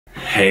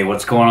Hey,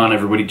 what's going on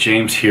everybody?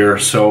 James here.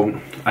 So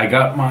I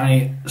got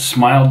my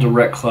Smile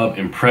Direct Club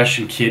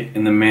impression kit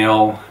in the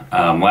mail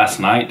last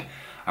night.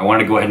 I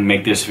wanted to go ahead and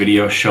make this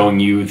video showing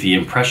you the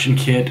impression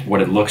kit,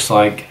 what it looks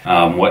like,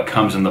 what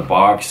comes in the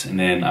box, and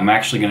then I'm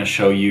actually going to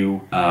show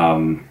you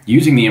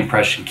using the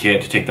impression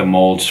kit to take the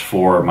molds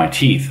for my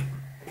teeth.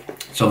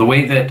 So the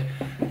way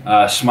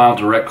that Smile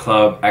Direct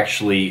Club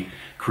actually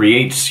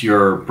creates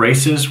your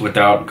braces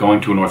without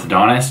going to an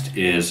orthodontist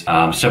is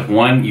step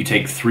one, you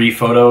take 3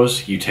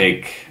 photos. You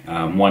take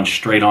one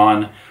straight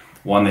on,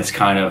 one that's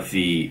kind of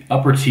the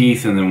upper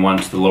teeth, and then one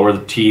to the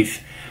lower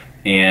teeth,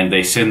 and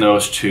they send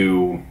those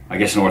to, I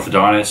guess, an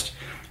orthodontist.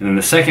 And then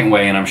the second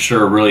way, and I'm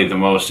sure really the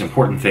most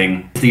important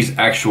thing, is these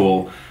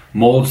actual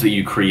molds that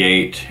you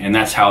create, and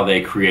that's how they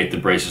create the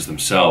braces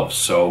themselves.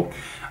 So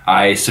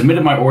I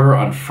submitted my order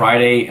on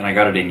Friday and I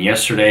got it in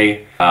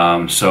yesterday,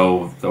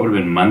 so that would have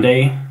been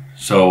Monday.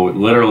 So it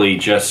literally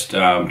just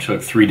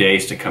took 3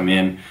 days to come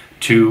in,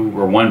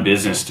 1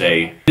 business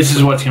day. This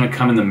is what's gonna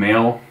come in the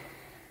mail.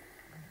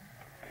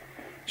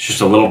 It's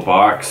just a little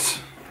box.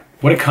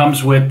 What it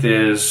comes with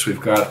is,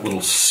 we've got a little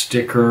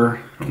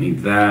sticker, don't need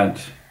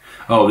that.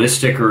 Oh, this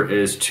sticker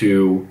is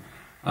to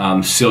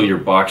seal your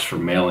box for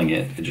mailing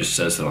it. It just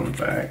says that on the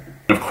back.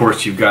 And of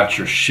course, you've got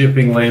your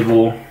shipping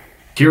label.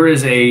 Here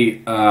is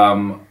a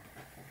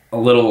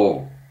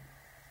little,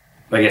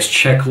 I guess,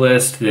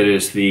 checklist that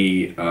is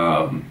the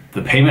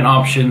payment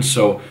options.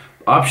 So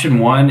option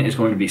 1 is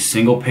going to be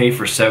single pay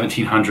for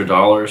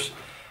 $1,700.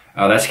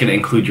 That's going to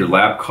include your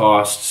lab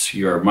costs,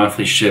 your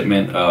monthly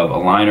shipment of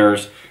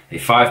aligners, a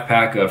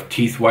 5-pack of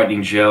teeth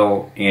whitening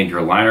gel, and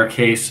your aligner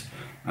case.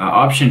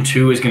 Option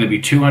 2 is going to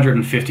be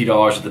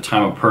 $250 at the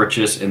time of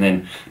purchase, and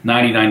then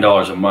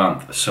 $99 a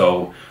month.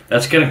 So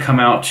that's going to come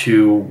out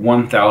to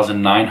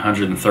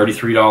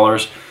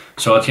 $1,933.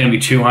 So it's going to be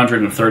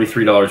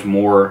 $233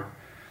 more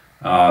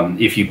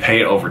if you pay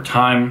it over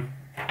time.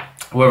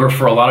 However,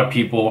 for a lot of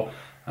people,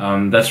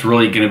 that's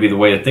really going to be the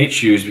way that they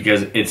choose,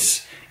 because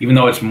it's, even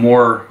though it's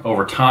more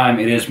over time,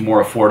 it is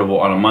more affordable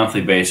on a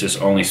monthly basis,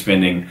 only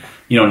spending,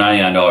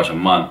 $99 a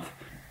month.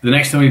 The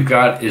next thing we've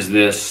got is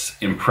this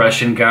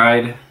impression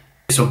guide.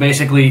 So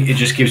basically, it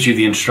just gives you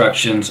the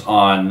instructions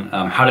on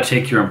how to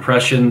take your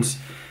impressions.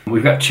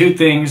 We've got 2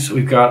 things.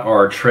 We've got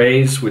our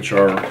trays, which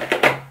are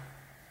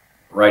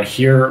right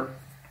here.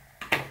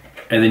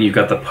 And then you've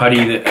got the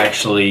putty that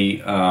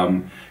actually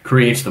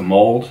creates the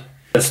mold.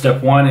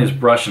 Step 1 is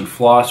brush and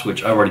floss,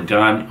 which I've already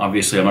done.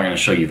 Obviously, I'm not going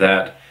to show you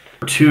that.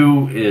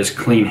 2 is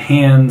clean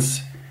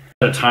hands.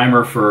 A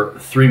timer for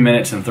 3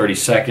 minutes and 30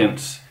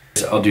 seconds.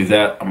 I'll do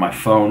that on my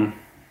phone.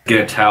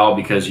 Get a towel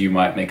because you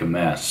might make a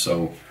mess,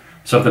 so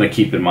something to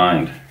keep in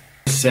mind.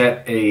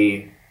 Set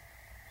a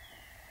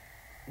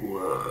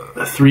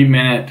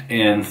 3-minute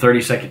and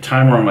 30-second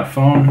timer on my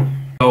phone.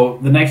 So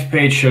the next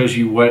page shows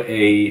you what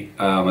a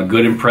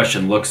good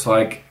impression looks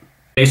like.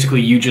 Basically,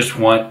 you just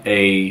want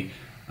a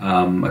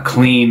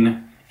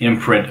clean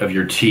imprint of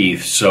your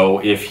teeth. So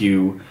if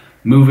you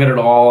move it at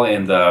all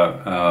and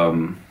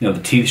the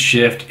teeth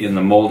shift in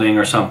the molding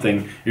or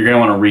something, you're going to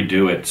want to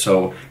redo it.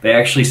 So they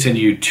actually send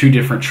you 2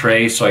 different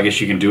trays, so I guess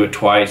you can do it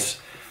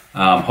twice.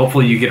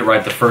 Hopefully you get it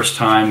right the first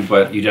time,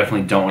 but you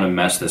definitely don't want to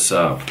mess this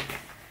up.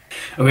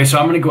 Okay, so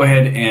I'm going to go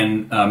ahead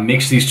and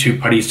mix these 2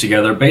 putties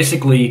together.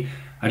 Basically,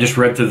 I just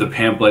read through the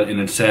pamphlet and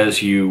it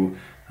says you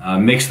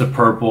mix the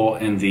purple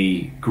and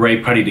the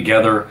gray putty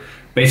together.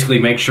 Basically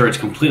make sure it's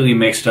completely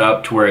mixed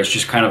up to where it's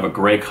just kind of a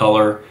gray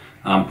color.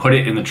 Put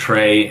it in the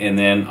tray, and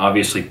then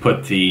obviously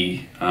put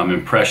the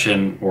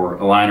impression or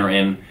aligner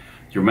in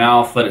your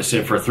mouth, let it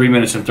sit for 3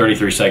 minutes and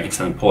 33 seconds,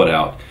 and then pull it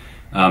out.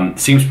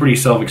 Seems pretty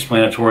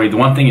self-explanatory. The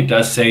one thing it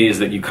does say is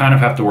that you kind of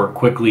have to work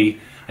quickly,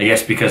 I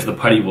guess, because the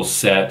putty will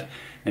set,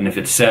 and if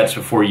it sets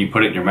before you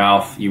put it in your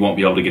mouth, you won't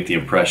be able to get the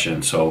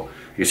impression. So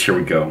I guess here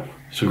we go.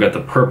 So we've got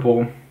the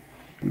purple,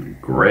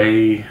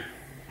 gray,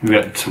 we've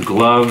got some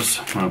gloves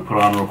I'm gonna put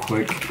on real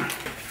quick.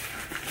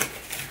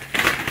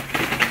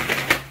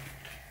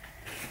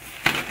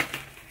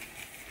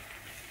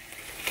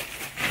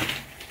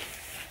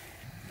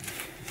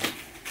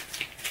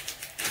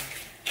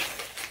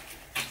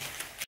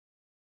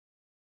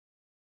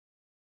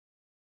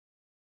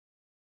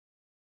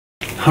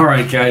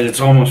 Alright guys, it's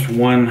almost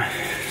one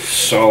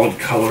solid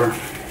color.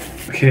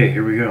 Okay,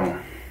 here we go.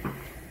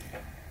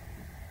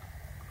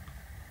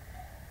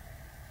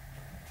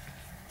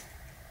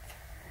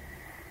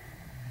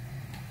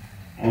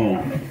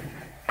 Oh.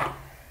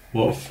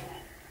 Whoa.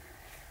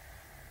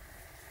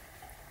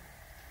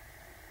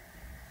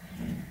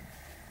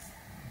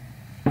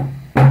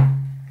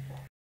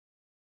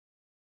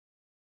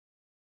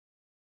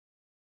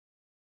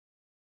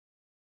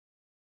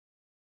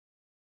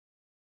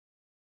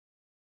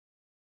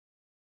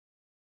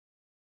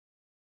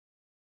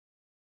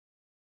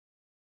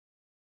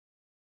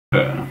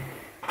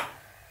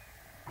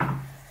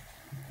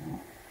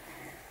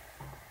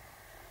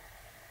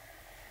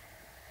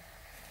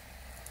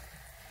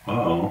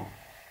 Uh-oh.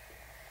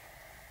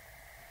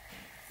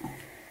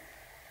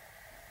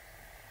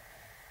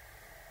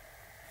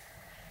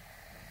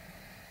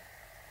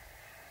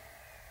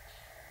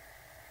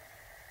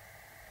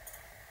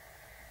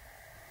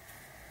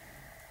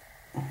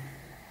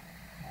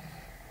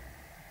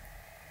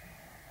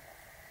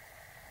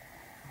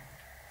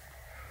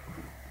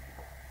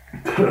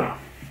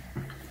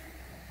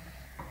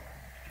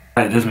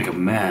 It does make a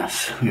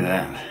mess. Look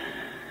at that.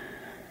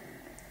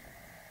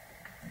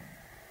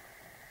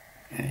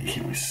 Yeah, you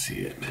can't really see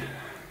it.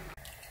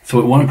 So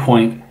at one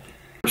point, I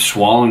was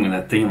swallowing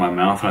that thing in my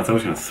mouth and I thought I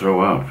was going to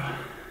throw up.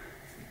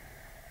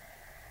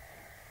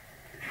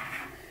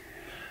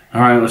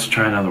 Alright, let's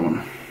try another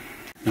one.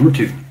 Number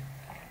 2.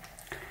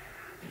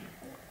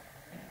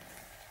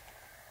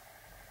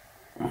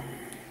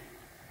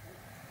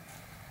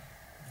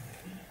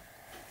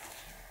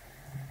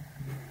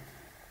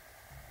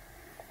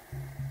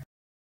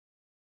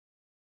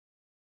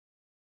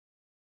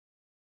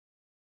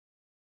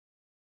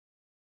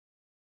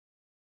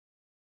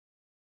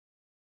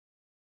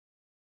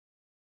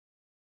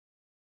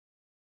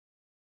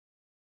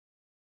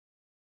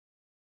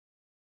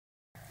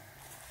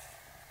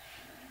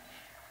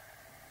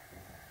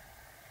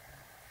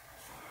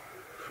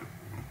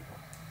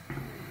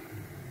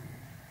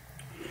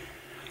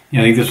 Yeah,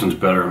 I think this one's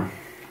better.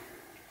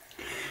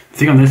 The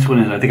thing on this one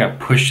is I think I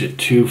pushed it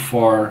too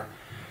far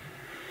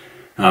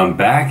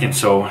back, and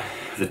so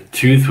the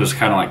tooth was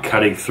kind of like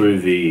cutting through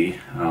the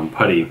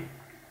putty.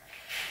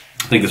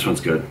 I think this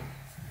one's good.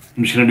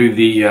 I'm just gonna do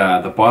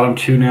the bottom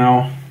 2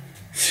 now.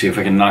 See if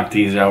I can knock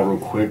these out real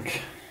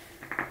quick.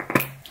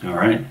 All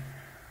right.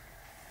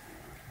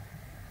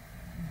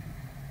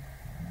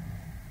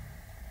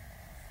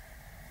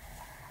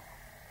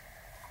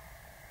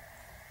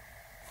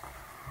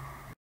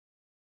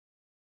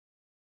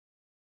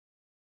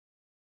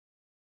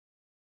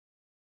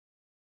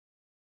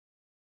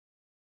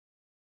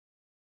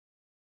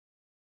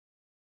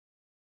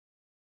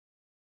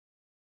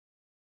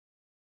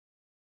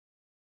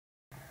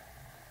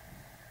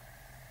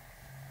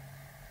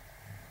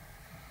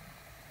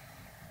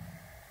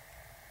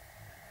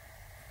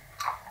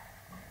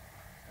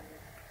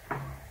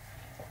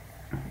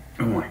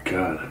 Oh my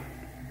god.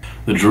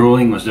 The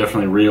drooling was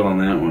definitely real on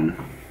that one.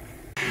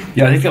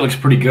 Yeah, I think that looks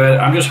pretty good.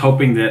 I'm just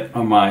hoping that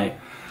on my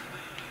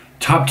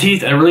top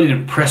teeth, I really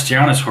didn't press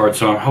down as hard,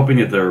 so I'm hoping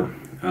that they're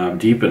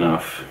deep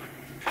enough.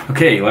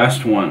 Okay,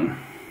 last one.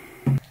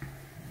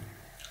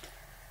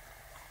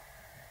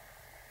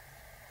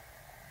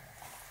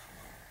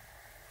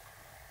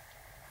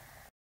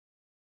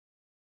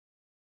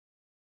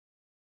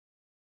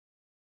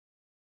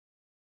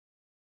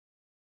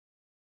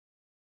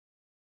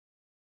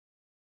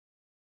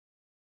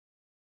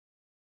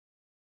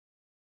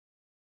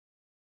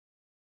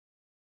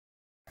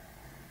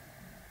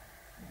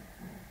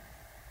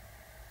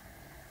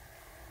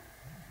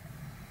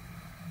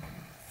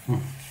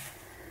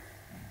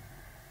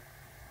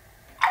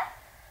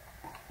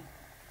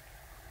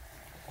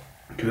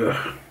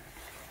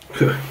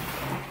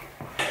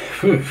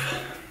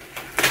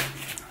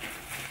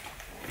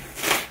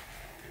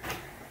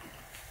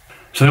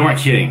 So they weren't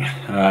kidding.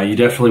 You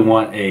definitely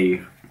want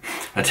a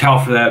towel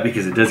for that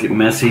because it does get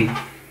messy.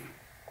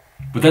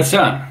 But that's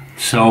done.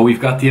 So we've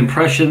got the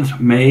impressions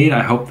made.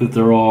 I hope that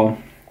they're all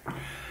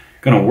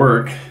gonna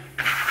work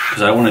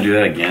because I don't want to do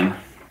that again.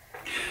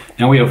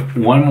 Now we have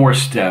one more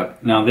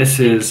step. Now this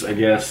is, I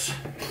guess,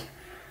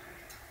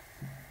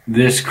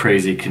 this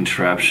crazy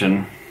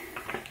contraption.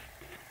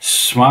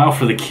 Smile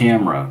for the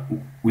camera.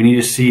 We need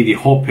to see the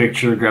whole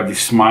picture. Grab the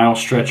smile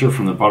stretcher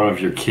from the bottom of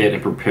your kit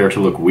and prepare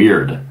to look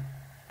weird.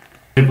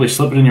 Simply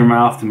slip it in your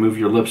mouth to move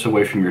your lips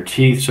away from your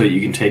teeth so that you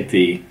can take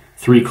the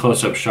 3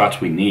 close-up shots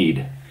we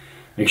need.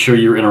 Make sure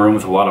you're in a room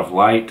with a lot of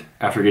light.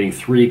 After getting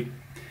 3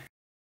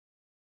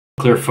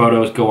 clear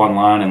photos, go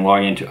online and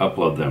log in to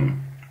upload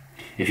them.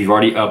 If you've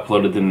already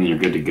uploaded them, then you're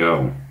good to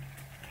go.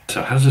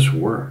 So how does this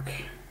work?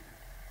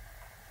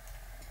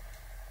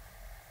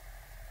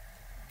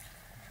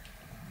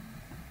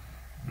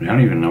 I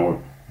don't even know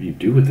what you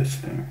do with this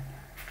thing.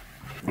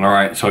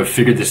 Alright, so I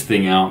figured this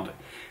thing out.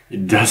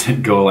 It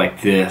doesn't go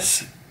like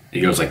this. It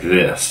goes like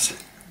this.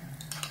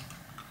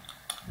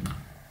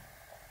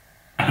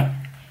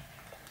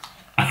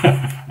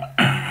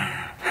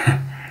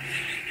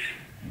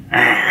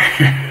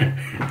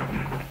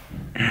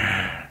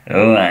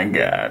 Oh my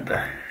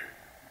god.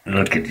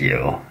 Look at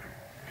you.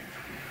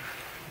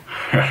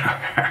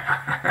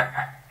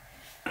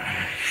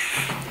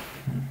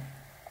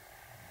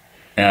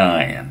 Oh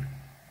man.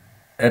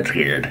 That's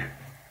good.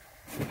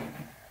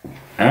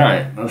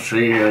 Alright, let's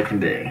see what I can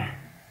do.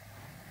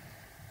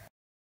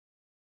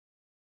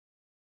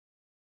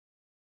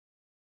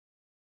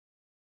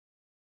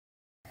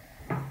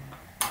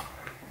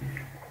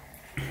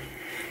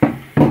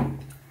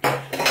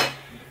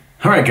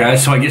 Alright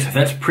guys, so I guess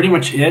that's pretty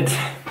much it.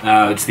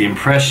 It's the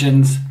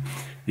impressions,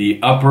 the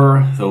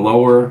upper, the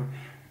lower,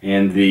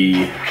 and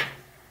the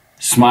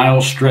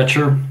smile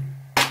stretcher.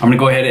 I'm going to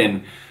go ahead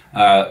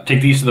and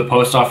take these to the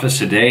post office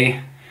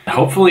today.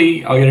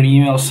 Hopefully I'll get an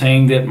email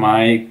saying that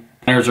my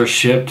planners are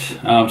shipped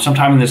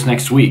sometime in this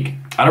next week.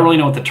 I don't really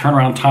know what the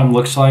turnaround time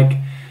looks like.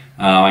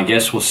 I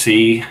guess we'll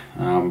see.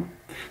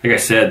 Like I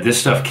said, this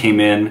stuff came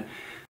in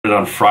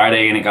on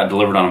Friday and it got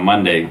delivered on a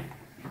Monday.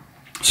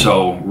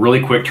 So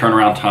really quick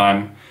turnaround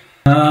time.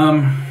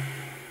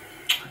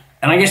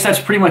 And I guess that's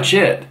pretty much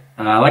it.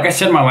 Like I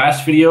said in my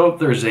last video,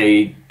 there's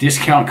a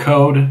discount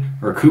code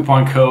or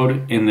coupon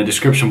code in the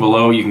description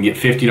below. You can get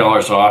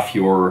 $50 off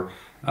your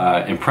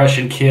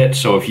impression kit.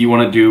 So if you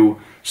want to do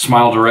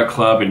Smile Direct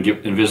Club and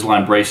get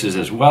Invisalign braces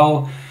as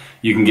well,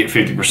 you can get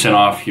 50%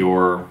 off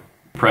your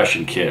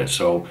impression kit.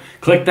 So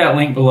click that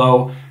link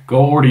below,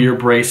 go order your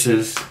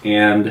braces,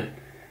 and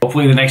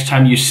hopefully the next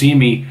time you see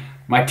me,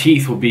 my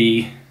teeth will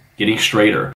be getting straighter.